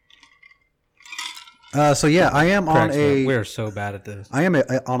 So yeah, I am on Cracks me up. a We're so bad at this. I am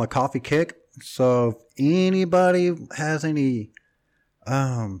on a coffee kick. So if anybody has any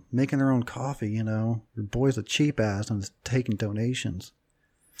making their own coffee, your boy's a cheap ass and is taking donations.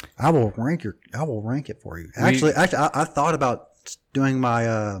 I will rank it for you. Actually, I thought about doing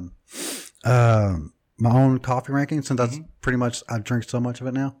my my own coffee ranking since that's pretty much I drink so much of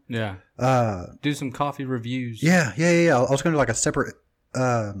it now. Yeah. Do some coffee reviews. Yeah. I was going to do like a separate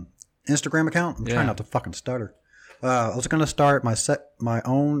Instagram account. I'm Yeah. trying not to fucking stutter. I was going to start my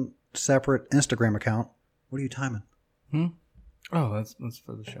own separate Instagram account. What are you timing? Oh, that's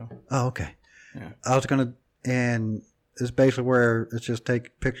for the show. Oh, okay. Yeah. I was going to, and it's basically where it's just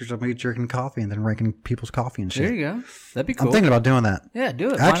take pictures of me drinking coffee and then ranking people's coffee and shit. There you go. That'd be cool. I'm thinking about doing that. Yeah, do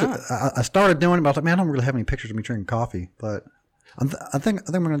it. Actually, Why not? I started doing it, but I was like, man, I don't really have any pictures of me drinking coffee. But I think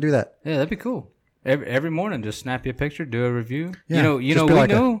we're going to do that. Yeah, that'd be cool. Every morning, just snap you a picture, do a review. Yeah,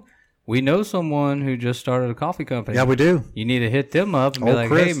 We know someone who just started a coffee company. Yeah, we do. You need to hit them up and be Oh, like,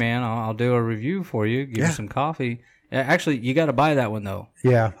 Chris. hey, man, I'll do a review for you. Give Yeah. you some coffee. Actually, you got to buy that one, though.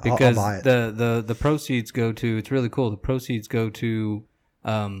 Yeah, Because I'll buy it. the proceeds go to, it's really cool. The proceeds go to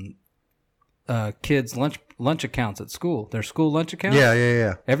kids' lunch accounts at school. Their school lunch accounts.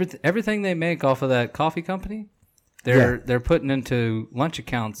 Yeah. Everything they make off of that coffee company, they're putting into lunch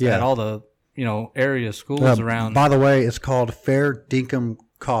accounts Yeah. at all the area schools around. By the way, it's called Fair Dinkum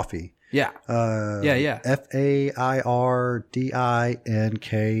Coffee. Yeah. Yeah.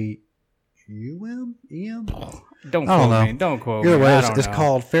 FAIRDINKUM? Don't I don't quote know. me. Don't quote Either me. way, I it's don't know.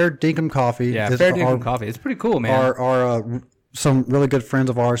 called Fair Dinkum Coffee. Yeah, It's Fair Dinkum Coffee. It's pretty cool, man. Our some really good friends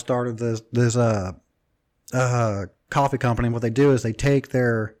of ours started this coffee company. What they do is they take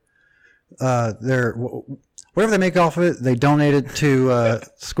their whatever they make off of it, they donate it to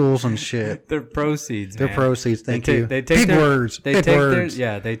schools and shit. Their proceeds, Their man. proceeds. Thank you. They take Big their, words. They Big take words.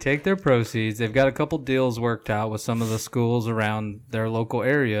 they take their proceeds. They've got a couple deals worked out with some of the schools around their local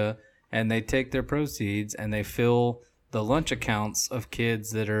area, and they take their proceeds and they fill the lunch accounts of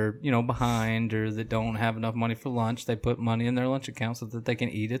kids that are, behind or that don't have enough money for lunch. They put money in their lunch account so that they can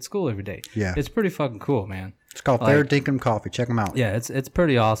eat at school every day. Yeah. It's pretty fucking cool, man. It's called Fair Dinkum Coffee. Check them out. Yeah, it's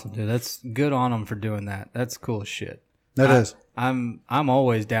pretty awesome, dude. That's good on them for doing that. That's cool as shit. It is. I'm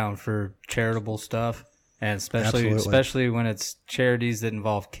always down for charitable stuff, and especially when it's charities that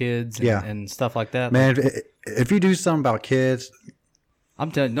involve kids and stuff like that. Man, if you do something about kids,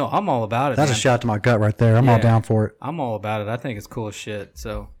 I'm telling you, no, I'm all about it. That's man. a shot to my gut right there. I'm all down for it. I'm all about it. I think it's cool as shit.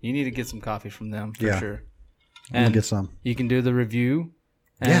 So you need to get some coffee from them for sure. I'm gonna get some. You can do the review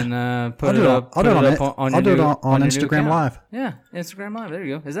and put I'll it up. I'll do it on on Instagram Live. Yeah, Instagram Live. There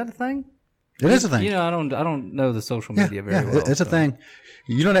you go. Is that a thing? It is a thing. I don't know the social media very well. It's a thing.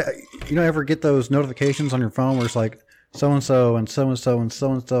 You don't ever get those notifications on your phone where it's like so and so and so and so and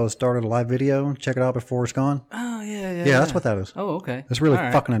so and so started a live video. Check it out before it's gone. Oh yeah. Yeah, that's what that is. Oh, okay. It's really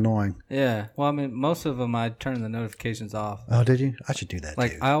fucking annoying. Yeah. Well, I mean, most of them I turn the notifications off. Oh, did you? I should do that.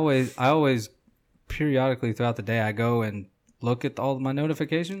 Like too. I always periodically throughout the day I go and look at all of my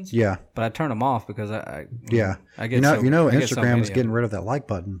notifications. Yeah. But I turn them off because I get Instagram is getting rid of that like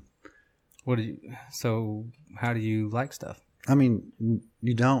button. So how do you like stuff? I mean,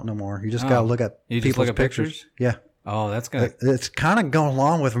 you don't no more. You just gotta look at people's pictures. Yeah. Oh, that's good. It's kind of going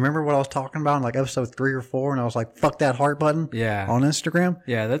along with. Remember what I was talking about in like episode 3 or 4, and I was like, "Fuck that heart button." Yeah. On Instagram.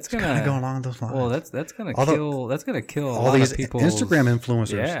 Yeah, that's kind of going along those lines. Well, that's gonna kill. That's gonna kill all these Instagram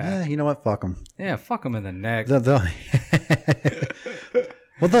influencers. Yeah. You know what? Fuck them. Yeah, fuck them in the neck.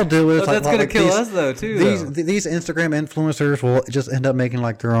 What they'll do is that's gonna kill us though too. These Instagram influencers will just end up making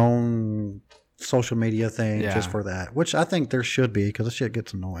like their own social media thing just for that, which I think there should be because this shit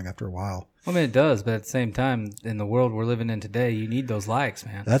gets annoying after a while. I mean, it does, but at the same time, in the world we're living in today, you need those likes,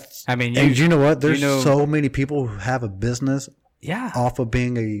 man. And you know what? There's so many people who have a business off of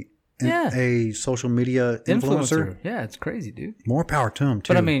being a social media influencer. Yeah, it's crazy, dude. More power to them,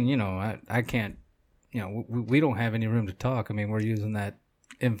 too. But I mean, I can't, we don't have any room to talk. I mean, we're using that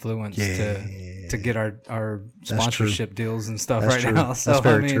influence to get our sponsorship deals and stuff now. So that's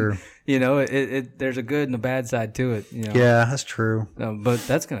very true. There's a good and a bad side to it. Yeah, that's true. But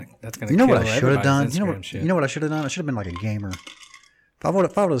that's gonna. You know what I should have done? You know what I should have done? I should have been like a gamer. If I would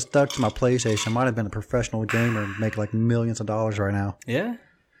have stuck to my PlayStation, I might have been a professional gamer and make like millions of dollars right now. Yeah,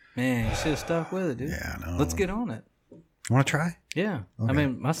 man, you should have stuck with it, dude. Yeah, I know. Let's get on it. You want to try? Yeah. Okay. I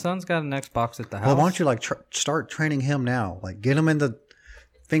mean, my son's got an Xbox at the house. Well, why don't you start training him now? Like, get him in the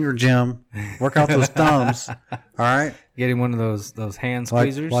finger gym, work out those thumbs. All right, get him one of those hand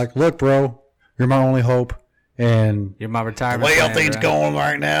squeezers. Like, look, bro, you're my only hope, and you're my retirement. The way things going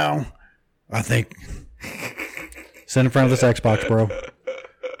right now, I think sit in front of this Xbox, bro.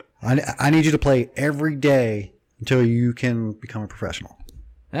 I need you to play every day until you can become a professional.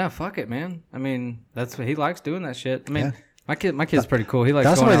 Yeah, fuck it, man. I mean, that's what he likes doing that shit. I mean. My kid's pretty cool. He likes.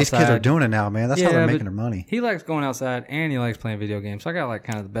 That's going why outside. These kids are doing it now, man. That's how they're making their money. He likes going outside and he likes playing video games. So I got like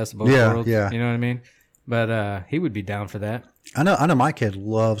kind of the best of both worlds. Yeah. You know what I mean? But he would be down for that. I know. My kid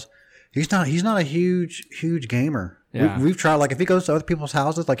loves. He's not a huge gamer. Yeah. We've tried. Like if he goes to other people's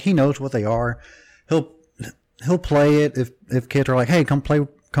houses, like he knows what they are. He'll play it if kids are like, hey, come play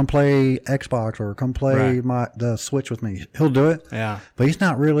Xbox or come play the Switch with me. He'll do it. Yeah. But he's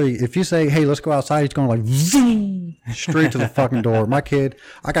not really. If you say, hey, let's go outside, he's going like zoom straight to the fucking door. My kid,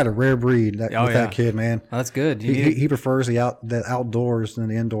 I got a rare breed with that kid, man. Oh, that's good. He prefers the outdoors than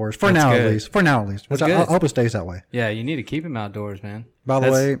the indoors for now at least. Which I hope it stays that way. Yeah, you need to keep him outdoors, man. By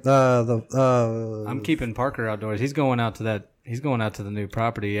the way, I'm keeping Parker outdoors. He's going out to the new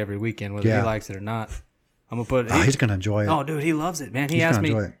property every weekend, whether he likes it or not. I'm gonna put. He's gonna enjoy it. Oh, dude, he loves it, man. He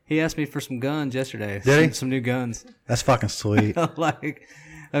asked me for some guns yesterday. Did he? Some new guns. That's fucking sweet.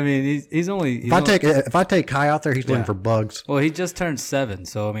 I mean, he's only. If I take Kai out there, he's looking for bugs. Well, he just turned 7,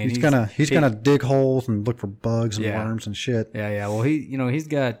 so I mean, he's gonna dig holes and look for bugs and worms and shit. Yeah. Well, he's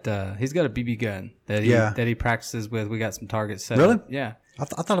got a BB gun that he practices with. We got some targets set. Really? Up. Yeah. I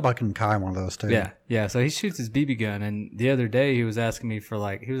thought about getting Kai one of those too. Yeah. So he shoots his BB gun, and the other day he asked me for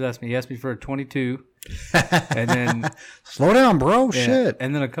a 22. And then slow down, bro. Shit.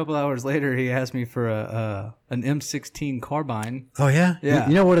 And then a couple hours later, he asked me for an M16 carbine. Oh yeah.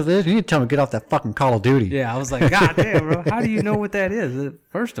 You know what it is? You need to tell me to get off that fucking Call of Duty. Yeah, I was like, God damn, bro. How do you know what that is?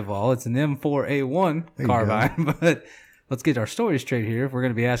 First of all, it's an M4A1 carbine. But let's get our story straight here. If we're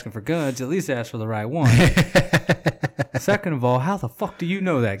going to be asking for guns, at least ask for the right one. Second of all, how the fuck do you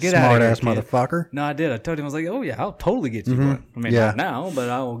know that? Get out of here, smart ass motherfucker. No, I did. I told him, I was like, oh yeah, I'll totally get you one. I mean, not now, but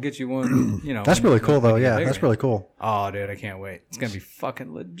I will get you one. That's really cool though. Yeah, that's really cool. Oh, dude, I can't wait. It's gonna be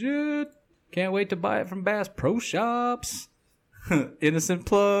fucking legit. Can't wait to buy it from Bass Pro Shops. Innocent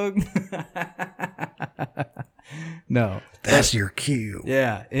plug. No. That's your cue.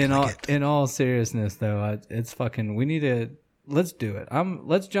 Yeah. In all seriousness, though, it's fucking. We need to. Let's do it.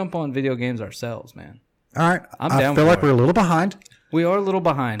 Let's jump on video games ourselves, man. All right. I'm I down feel for like it. we're a little behind. We are a little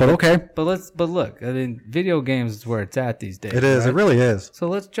behind, but okay. But look. I mean, video games is where it's at these days. It is. Right? It really is. So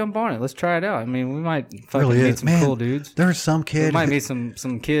let's jump on it. Let's try it out. I mean, we might fucking Really meet is. some Man, cool dudes. There's some kid. We might meet some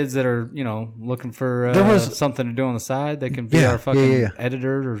kids that are, looking for something to do on the side. They can be our fucking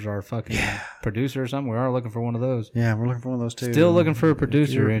editor or our fucking producer or something. We are looking for one of those. Yeah, we're looking for one of those too. Still looking for a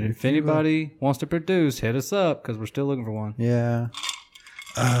producer. And if anybody wants to produce, hit us up because we're still looking for one. Yeah.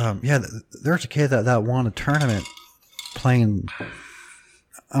 There's a kid that won a tournament playing.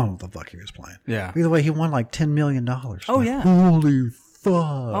 I don't know what the fuck he was playing. Yeah. Either way, he won like $10 million. Oh, yeah. Holy fuck.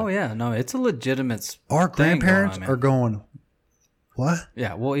 Oh, yeah. No, it's a legitimate Our thing grandparents going on, are going, what?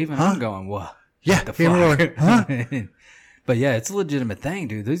 Yeah, well, even I'm going, what? Yeah. The fuck? Huh? But yeah, it's a legitimate thing,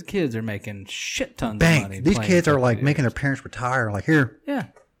 dude. These kids are making shit tons of money. These kids are like making their parents retire. Like, here. Yeah.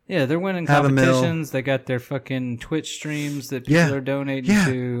 Yeah, they're winning Have competitions. They got their fucking Twitch streams that people are donating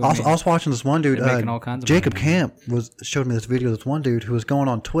to. I was watching this one dude. Making all kinds of Jacob money, man. Camp showed me this video of this one dude who was going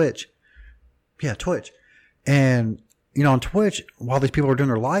on Twitch. Yeah, Twitch. And, on Twitch, while these people are doing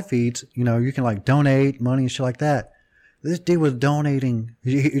their live feeds, you can like donate money and shit like that. This dude was donating.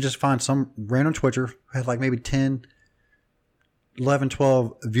 You just find some random Twitcher who had like maybe 10, 11,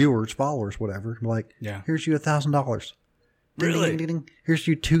 12 viewers, followers, whatever. Like, here's you $1,000. Really? Ding, ding, ding, ding. Here's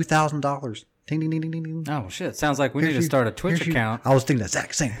you $2,000. Ding, ding, ding, ding, ding, ding. Oh, shit. Sounds like we need to start a Twitch account. I was thinking the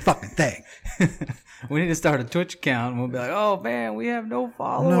exact same fucking thing. We need to start a Twitch account, and we'll be like, oh, man, we have no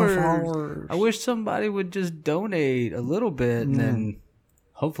followers. I wish somebody would just donate a little bit, and then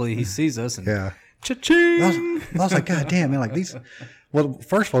hopefully he sees us. And cha-ching! I was like, God damn, man. Like these. Well,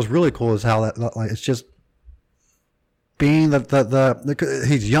 first of all, what's really cool is how that like it's just being the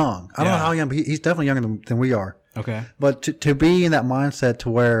he's young. I don't know how young, but he's definitely younger than we are. Okay. But to be in that mindset to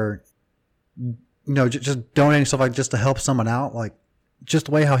where, just donating stuff like just to help someone out, like just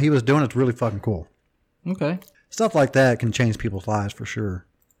the way how he was doing it's really fucking cool. Okay. Stuff like that can change people's lives for sure.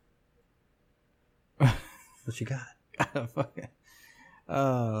 What you got?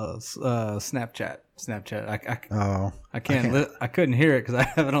 Snapchat. I can't. I couldn't hear it because I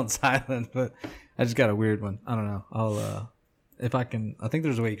have it on silent, but I just got a weird one. I don't know. I'll if I can. I think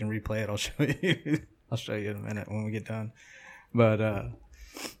there's a way you can replay it. I'll show you. I'll show you in a minute when we get done. But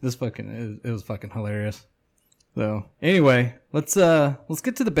this it was fucking hilarious. So anyway, let's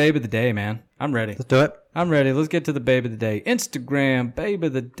get to the babe of the day, man. I'm ready. Let's do it. I'm ready. Let's get to the babe of the day. Instagram babe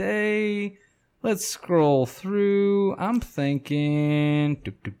of the day. Let's scroll through. I'm thinking.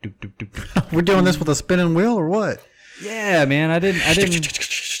 We're doing this with a spinning wheel or what? Yeah, man. I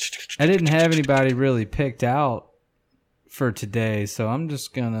didn't have anybody really picked out for today, so I'm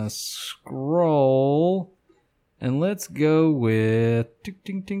just gonna scroll and let's go with ting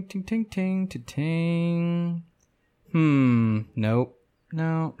ting ting ting ting ting ting. Nope.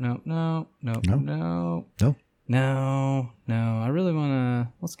 No. I really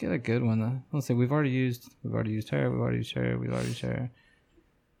wanna. Let's get a good one. Let's see. We've already used her.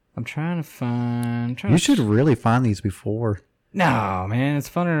 I'm trying to find. You should really find these before. No, man. It's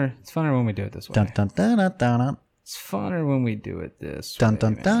funner. It's funner when we do it this way. Dun dun dun dun dun. It's funner when we do it this dun way.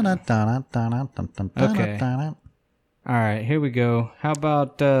 Dun dun dun dun dun dun dun. Okay. All right. Here we go. How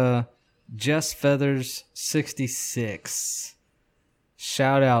about Jess Feathers 66?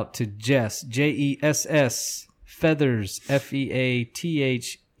 Shout out to Jess, Jess Feathers, Feathers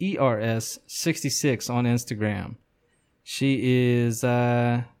 66 on Instagram. She is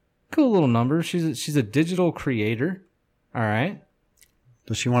cool little number. She's a digital creator. All right.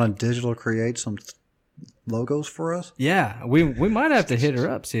 Does she want to digital create some logos for us? Yeah, we might have to hit her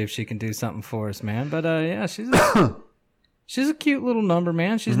up, see if she can do something for us, man. But yeah, she's a cute little number,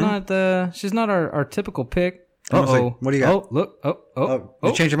 man. She's not our typical pick. Uh-oh. What do you got? Oh, look. Oh.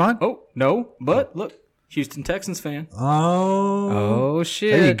 You change your mind? Oh, no. But look, Houston Texans fan. Oh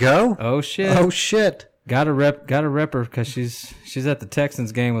shit. There you go. Oh shit. Gotta rep her because she's at the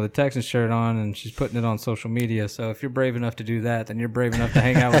Texans game with a Texans shirt on and she's putting it on social media. So if you're brave enough to do that, then you're brave enough to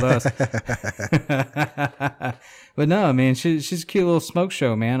hang out with us. But no, I mean she's a cute little smoke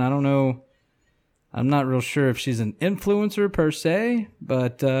show, man. I don't know. I'm not real sure if she's an influencer per se,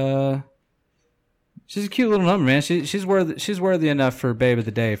 but she's a cute little number, man. She's worthy enough for babe of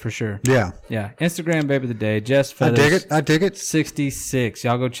the day for sure. Yeah. Instagram babe of the day, Jess Feathers. I dig it. 66.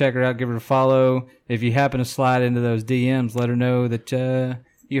 Y'all go check her out. Give her a follow. If you happen to slide into those DMs, let her know that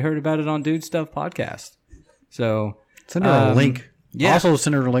you heard about it on Dude Stuff Podcast. So send her a link. Yeah. Also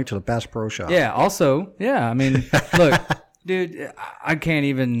send her a link to the Bass Pro Shop. Yeah. Also, yeah. I mean, look, dude, I can't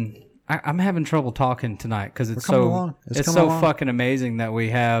even I'm having trouble talking tonight because it's coming so along. it's coming so along. fucking amazing that we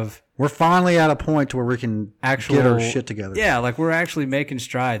have We're finally at a point to where we can get our shit together. Yeah, like we're actually making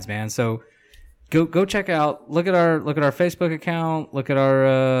strides, man. So go check out. Look at our Facebook account. Look at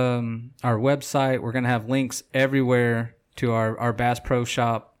our website. We're gonna have links everywhere to our Bass Pro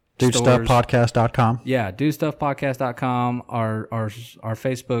Shop. DudeStuffPodcast.com. Yeah, DudeStuffPodcast.com. Our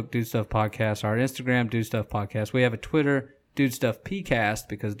Facebook, Dude Stuff Podcast. Our Instagram, Dude Stuff Podcast. We have a Twitter, Dude Stuff PCast,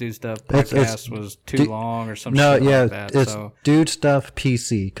 because Dude Stuff Podcast was too long or something. No, like yeah, that. it's So, Dude Stuff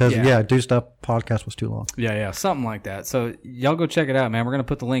PC because Dude Stuff Podcast was too long. yeah, something like that. So y'all go check it out, man. We're gonna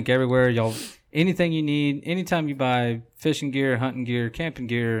put the link everywhere. Y'all, anything you need, anytime you buy fishing gear, hunting gear, camping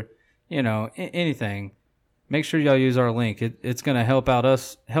gear, anything. Make sure y'all use our link. It's going to help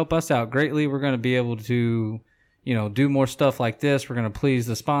us out greatly. We're going to be able to, do more stuff like this. We're going to please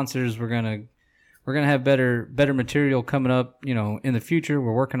the sponsors. We're going to have better material coming up, in the future.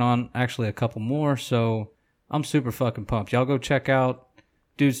 We're working on actually a couple more. So I'm super fucking pumped. Y'all go check out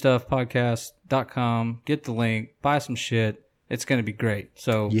DudeStuffPodcast.com. Get the link. Buy some shit. It's going to be great.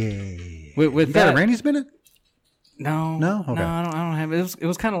 So Yay. With You that, got a Randy's Minute? No, Okay. no, I don't have it. It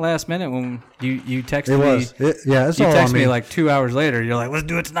was kind of last minute when you texted It me. was. It's You all texted on me me. like 2 hours later. You're like, let's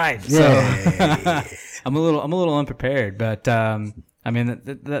do it tonight. Yeah. So I'm a little unprepared, but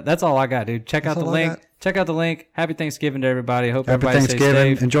that's all I got, dude. Check out That's the all I link. got. Happy Thanksgiving to everybody. Hope Happy everybody stays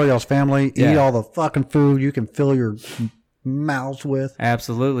Thanksgiving. safe. Enjoy y'all's family. Yeah. Eat all the fucking food you can fill your mouths with.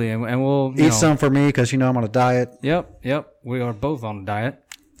 Absolutely, and we'll Eat some for me because I'm on a diet. Yep. We are both on a diet.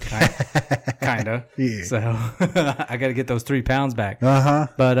 Kinda. Yeah. So I got to get those 3 pounds back. Uh-huh.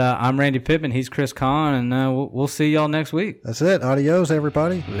 But I'm Randy Pittman. He's Chris Kahn, and we'll see y'all next week. That's it. Adios,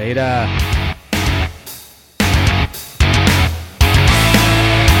 everybody. Later.